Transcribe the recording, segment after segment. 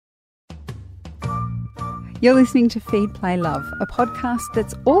You're listening to Feed, Play, Love, a podcast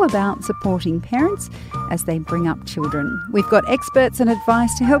that's all about supporting parents as they bring up children. We've got experts and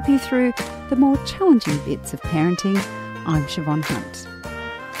advice to help you through the more challenging bits of parenting. I'm Siobhan Hunt.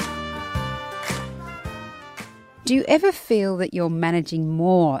 Do you ever feel that you're managing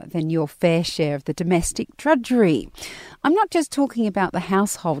more than your fair share of the domestic drudgery? I'm not just talking about the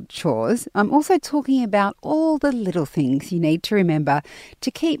household chores. I'm also talking about all the little things you need to remember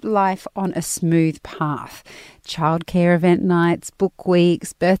to keep life on a smooth path. Childcare event nights, book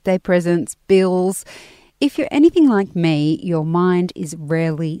weeks, birthday presents, bills. If you're anything like me, your mind is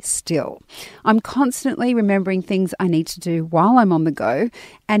rarely still. I'm constantly remembering things I need to do while I'm on the go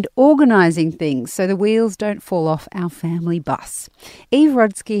and organising things so the wheels don't fall off our family bus. Eve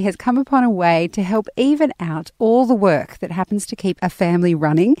Rodsky has come upon a way to help even out all the work that happens to keep a family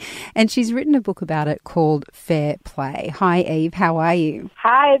running, and she's written a book about it called Fair Play. Hi, Eve. How are you?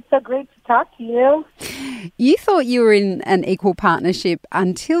 Hi, it's so great to talk to you. You thought you were in an equal partnership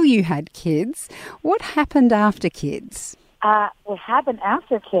until you had kids. What happened after kids? What happened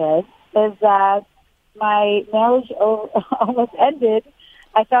after kids is that my marriage almost ended.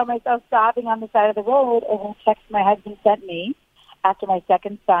 I found myself sobbing on the side of the road over a text my husband sent me after my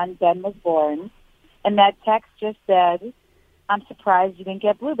second son, Ben, was born. And that text just said, "I'm surprised you didn't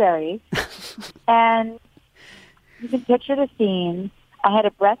get blueberries." And you can picture the scene. I had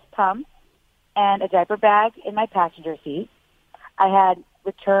a breast pump and a diaper bag in my passenger seat. I had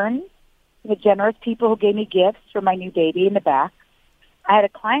returned the generous people who gave me gifts for my new baby in the back. I had a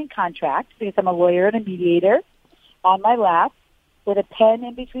client contract, because I'm a lawyer and a mediator, on my lap with a pen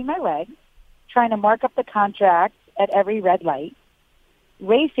in between my legs, trying to mark up the contract at every red light,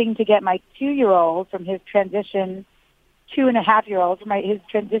 racing to get my 2-year-old from his transition, 2.5-year-old from his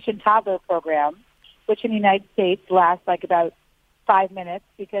transition toddler program, which in the United States lasts like about 5 minutes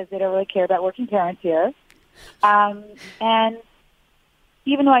because they don't really care about working parents here. And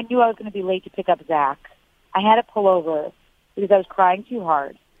even though I knew I was going to be late to pick up Zach, I had to pull over because I was crying too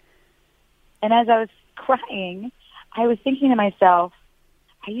hard. And as I was crying, I was thinking to myself,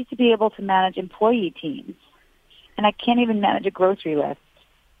 I used to be able to manage employee teams, and I can't even manage a grocery list.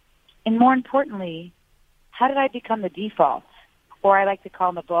 And more importantly, how did I become the default, or I like to call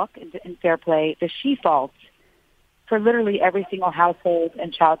in the book, in Fair Play, the she-fault, for literally every single household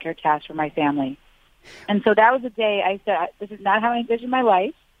and childcare task for my family? And so that was the day I said, this is not how I envision my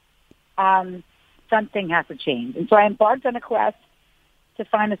life. Something has to change. And so I embarked on a quest to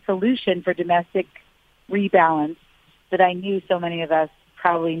find a solution for domestic rebalance that I knew so many of us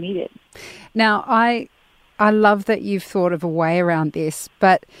probably needed. Now, I love that you've thought of a way around this,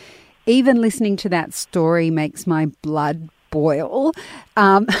 but even listening to that story makes my blood boil.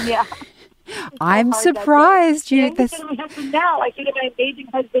 Yeah. I'm surprised you. I think of my husband now. I think of my amazing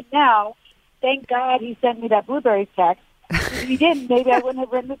husband now. Thank God he sent me that blueberries text. If he didn't, maybe I wouldn't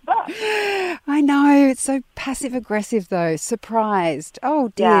have written this book. I know. It's so passive-aggressive, though. Surprised. Oh,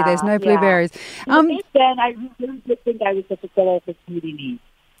 dear, there's no blueberries. Then I really did think I was the fulfiller of his smoothie needs.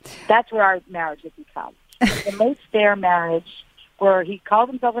 That's where our marriage has become. The most fair marriage, where he called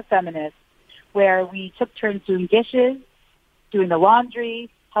himself a feminist, where we took turns doing dishes, doing the laundry,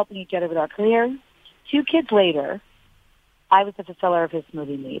 helping each other with our careers. 2 kids later, I was the fulfiller of his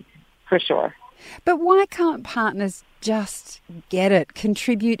smoothie needs, for sure. But why can't partners just get it,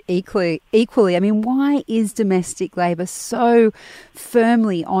 contribute equally? I mean, why is domestic labour so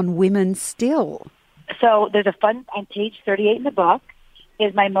firmly on women still? So there's a fun, on page 38 in the book,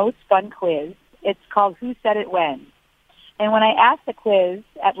 is my most fun quiz. It's called Who Said It When? And when I ask the quiz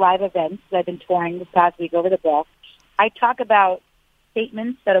at live events that I've been touring this past week over the book, I talk about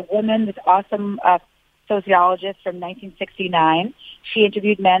statements that a woman, this awesome sociologist from 1969, she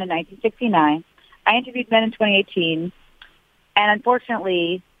interviewed men in 1969. I interviewed men in 2018, and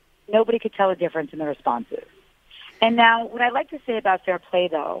unfortunately, nobody could tell the difference in the responses. And now, what I like to say about Fair Play,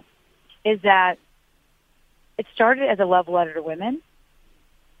 though, is that it started as a love letter to women,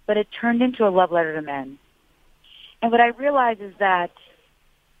 but it turned into a love letter to men. And what I realize is that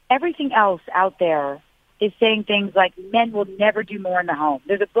everything else out there is saying things like men will never do more in the home.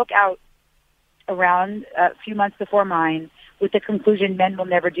 There's a book out around a few months before mine with the conclusion men will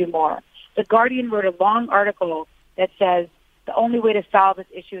never do more. The Guardian wrote a long article that says the only way to solve this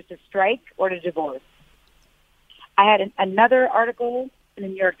issue is to strike or to divorce. I had another article in the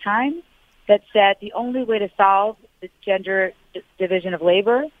New York Times that said the only way to solve this gender division of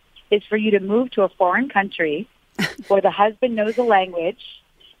labor is for you to move to a foreign country where the husband knows the language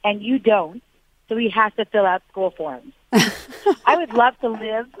and you don't, so he has to fill out school forms. I would love to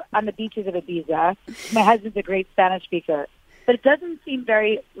live on the beaches of Ibiza. My husband's a great Spanish speaker. But it doesn't seem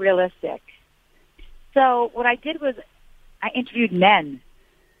very realistic. So what I did was I interviewed men.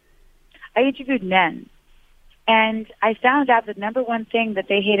 And I found out the number one thing that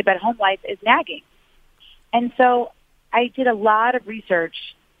they hate about home life is nagging. And so I did a lot of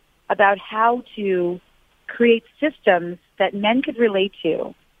research about how to create systems that men could relate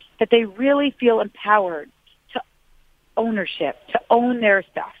to, that they really feel empowered to ownership, to own their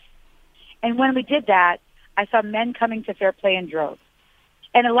stuff. And when we did that, I saw men coming to Fair Play in droves.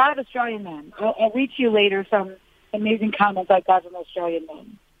 And a lot of Australian men. I'll read to you later some amazing comments I got from Australian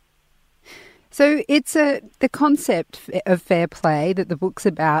men. So it's the concept of fair play that the book's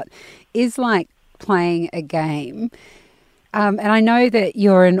about is like playing a game. And I know that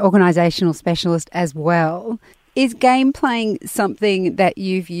you're an organisational specialist as well. Is game playing something that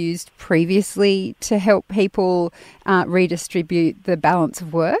you've used previously to help people redistribute the balance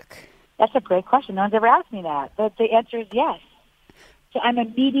of work? That's a great question. No one's ever asked me that. But the answer is yes. So I'm a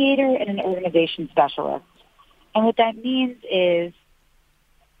mediator and an organization specialist. And what that means is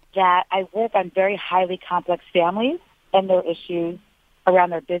that I work on very highly complex families and their issues around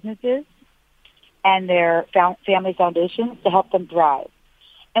their businesses and their family foundations to help them thrive.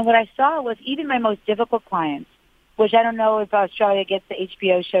 And what I saw was even my most difficult clients, which I don't know if Australia gets the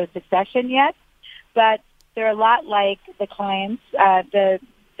HBO show Succession yet, but they're a lot like the clients, the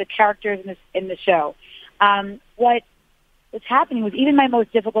characters in the show. What was happening was even my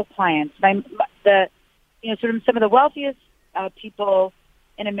most difficult clients, some of the wealthiest people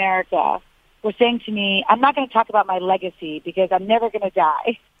in America were saying to me, I'm not going to talk about my legacy because I'm never going to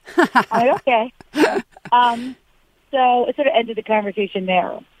die. I'm like, okay. So it sort of ended the conversation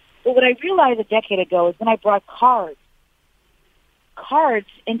there. But what I realized a decade ago is when I brought cards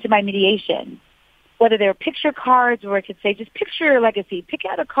into my mediation, whether they were picture cards or I could say, just picture your legacy. Pick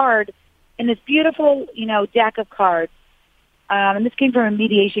out a card in this beautiful, deck of cards. And this came from a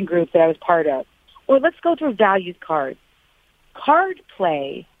mediation group that I was part of. Or let's go through values cards. Card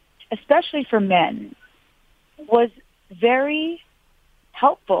play, especially for men, was very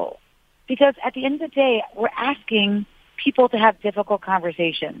helpful because at the end of the day, we're asking people to have difficult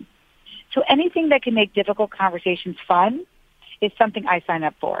conversations. So anything that can make difficult conversations fun is something I sign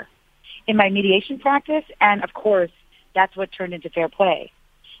up for in my mediation practice. And of course, that's what turned into Fair Play.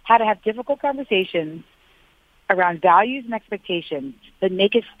 How to have difficult conversations around values and expectations that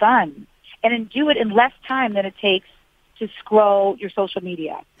make it fun and then do it in less time than it takes to scroll your social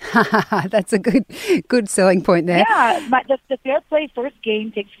media. That's a good selling point there. Yeah, the Fair Play first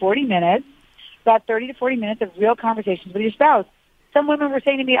game takes 40 minutes, about 30 to 40 minutes of real conversations with your spouse. Some women were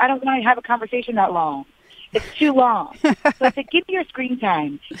saying to me, I don't want to have a conversation that long. It's too long. So I said, give me your screen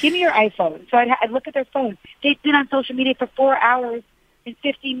time. Give me your iPhone. So I'd look at their phone. They've been on social media for 4 hours and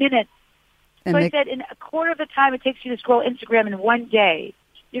 50 minutes. So I said, in a quarter of the time it takes you to scroll Instagram in one day,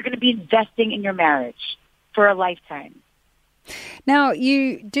 you're going to be investing in your marriage for a lifetime. Now,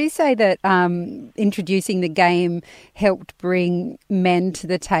 you do say that introducing the game helped bring men to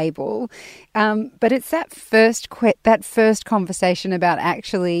the table, but it's that first conversation about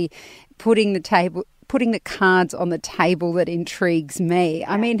actually putting the cards on the table that intrigues me.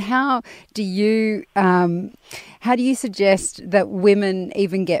 Yeah. I mean, how do you suggest that women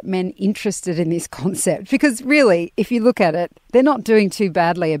even get men interested in this concept? Because really, if you look at it, they're not doing too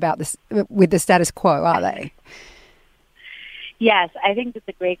badly about this with the status quo, are they? Yes, I think that's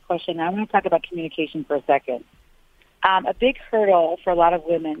a great question. I want to talk about communication for a second. A big hurdle for a lot of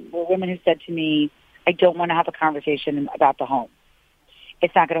women were women who said to me, I don't want to have a conversation about the home.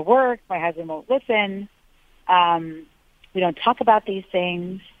 It's not going to work. My husband won't listen. We don't talk about these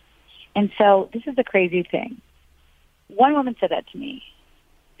things. And so this is the crazy thing. One woman said that to me.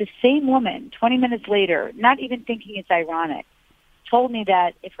 The same woman, 20 minutes later, not even thinking it's ironic, told me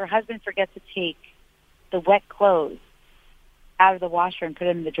that if her husband forgets to take the wet clothes out of the washer and put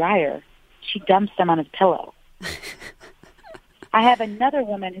them in the dryer, she dumps them on his pillow. I have another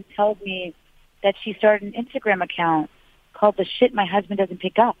woman who tells me that she started an Instagram account called The Shit My Husband Doesn't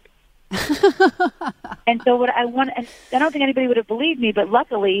Pick Up. And so and I don't think anybody would have believed me, but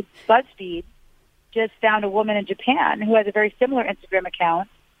luckily BuzzFeed just found a woman in Japan who has a very similar Instagram account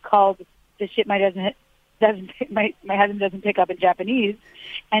called The Shit My Husband Doesn't Pick Up in Japanese,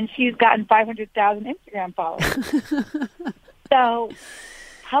 and she's gotten 500,000 Instagram followers. So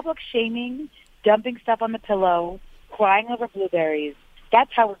public shaming, dumping stuff on the pillow, crying over blueberries,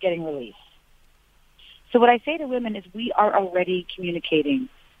 that's how we're getting relief. So what I say to women is we are already communicating.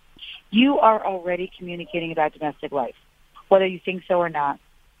 You are already communicating about domestic life, whether you think so or not.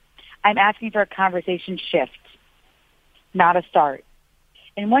 I'm asking for a conversation shift, not a start.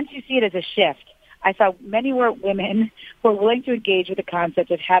 And once you see it as a shift, I saw many more women who were willing to engage with the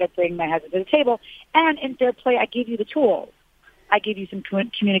concept of how to bring my husband to the table. And in Fair Play, I give you the tools. I give you some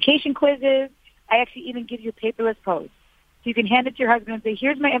communication quizzes. I actually even give you a paperless post. So you can hand it to your husband and say,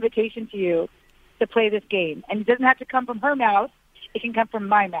 here's my invitation to you to play this game. And it doesn't have to come from her mouth. It can come from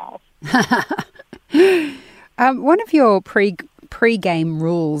my mouth. One of your pre-game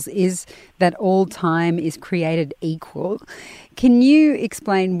rules is that all time is created equal. Can you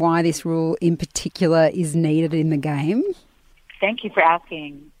explain why this rule in particular is needed in the game? Thank you for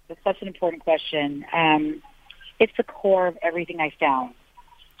asking. It's such an important question. It's the core of everything I found.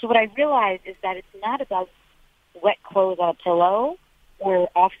 So what I realized is that it's not about wet clothes on a pillow or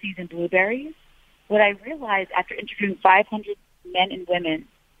off-season blueberries. What I realized after interviewing 500 men and women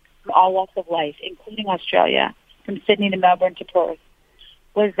from all walks of life, including Australia, from Sydney to Melbourne to Perth,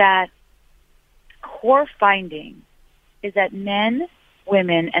 was that core finding is that men,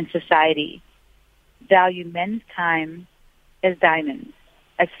 women, and society value men's time as diamonds,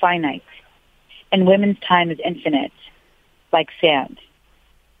 as finite, and women's time is infinite, like sand.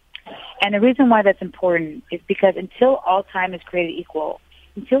 And the reason why that's important is because until all time is created equal,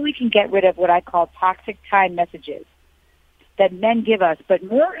 until we can get rid of what I call toxic time messages that men give us, but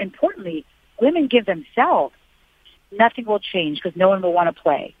more importantly, women give themselves, nothing will change because no one will want to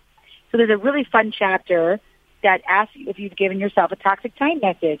play. So there's a really fun chapter that asks you if you've given yourself a toxic time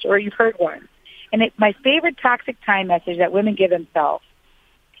message or you've heard one. And my favorite toxic time message that women give themselves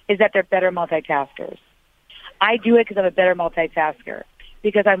is that they're better multitaskers. I do it because I'm a better multitasker,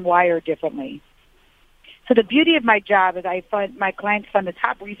 because I'm wired differently. So the beauty of my job is my clients fund the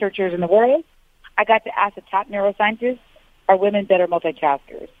top researchers in the world. I got to ask the top neuroscientists, are women better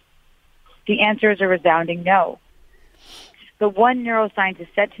multitaskers? The answer is a resounding no. But one neuroscientist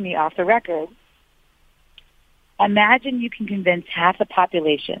said to me off the record, imagine you can convince half the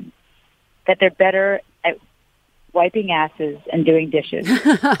population that they're better at wiping asses and doing dishes.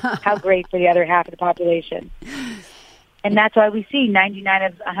 How great for the other half of the population. And that's why we see 99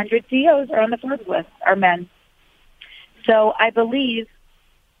 of 100 CEOs are on the Forbes list are men. So I believe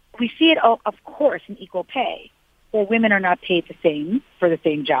we see it, of course, in equal pay, where women are not paid the same for the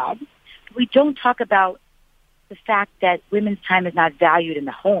same job. We don't talk about the fact that women's time is not valued in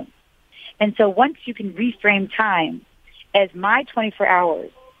the home. And so once you can reframe time as my 24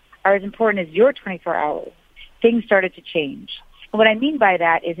 hours are as important as your 24 hours, things started to change. And what I mean by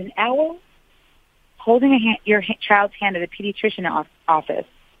that is an hour holding your child's hand at a pediatrician office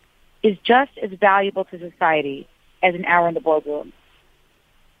is just as valuable to society as an hour in the boardroom.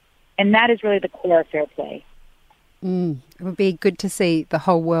 And that is really the core of Fair Play. It would be good to see the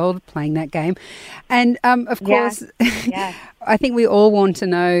whole world playing that game. And, of course, yeah. I think we all want to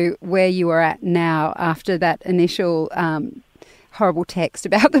know where you are at now after that initial horrible text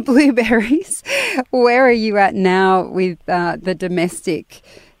about the blueberries. Where are you at now with the domestic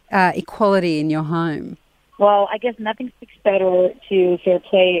equality in your home? Well, I guess nothing speaks better to Fair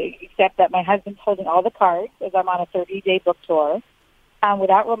Play except that my husband's holding all the cards as I'm on a 30-day book tour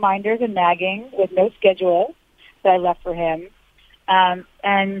without reminders and nagging, with no schedule that I left for him.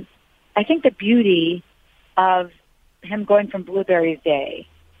 And I think the beauty of him going from Blueberries Day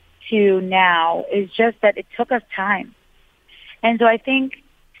to now is just that it took us time. And so I think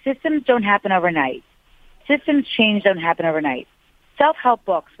systems don't happen overnight. Systems change don't happen overnight. Self-help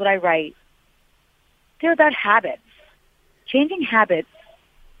books, what I write, they're about habits. Changing habits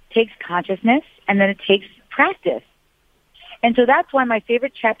takes consciousness, and then it takes practice. And so that's why my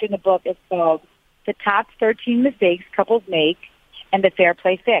favorite chapter in the book is called The Top 13 Mistakes Couples Make and the Fair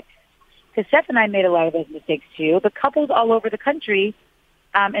Play Fix. Because Seth and I made a lot of those mistakes too, but couples all over the country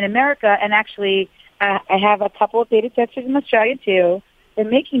in America, and actually I have a couple of beta testers in Australia too, they're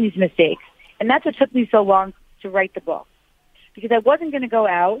making these mistakes. And that's what took me so long to write the book. Because I wasn't going to go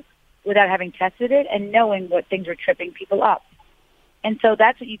out without having tested it and knowing what things were tripping people up. And so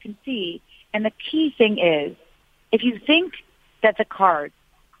that's what you can see. And the key thing is, if you think that the cards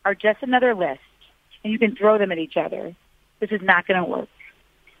are just another list and you can throw them at each other, this is not going to work.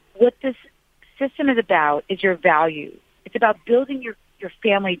 What this system is about is your values. It's about building your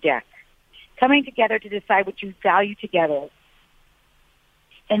family deck, coming together to decide what you value together,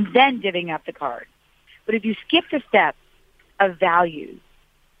 and then divvying up the cards. But if you skip the step of values,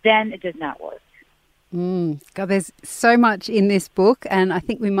 then it does not work. God, there's so much in this book, and I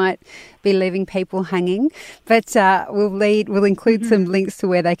think we might be leaving people hanging. But we'll include some links to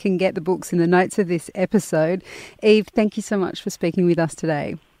where they can get the books in the notes of this episode. Eve, thank you so much for speaking with us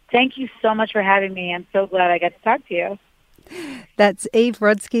today. Thank you so much for having me. I'm so glad I got to talk to you. That's Eve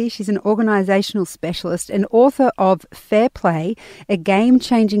Rodsky. She's an organisational specialist and author of Fair Play, a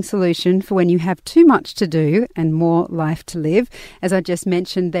game-changing solution for when you have too much to do and more life to live. As I just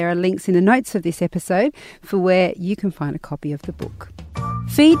mentioned, there are links in the notes of this episode for where you can find a copy of the book.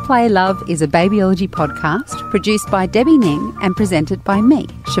 Feed, Play, Love is a babyology podcast produced by Debbie Ning and presented by me,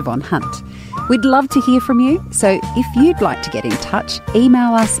 Siobhan Hunt. We'd love to hear from you, so if you'd like to get in touch,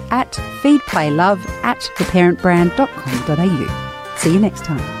 email us at feedplaylove@theparentbrand.com.au. See you next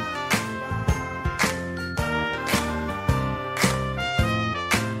time.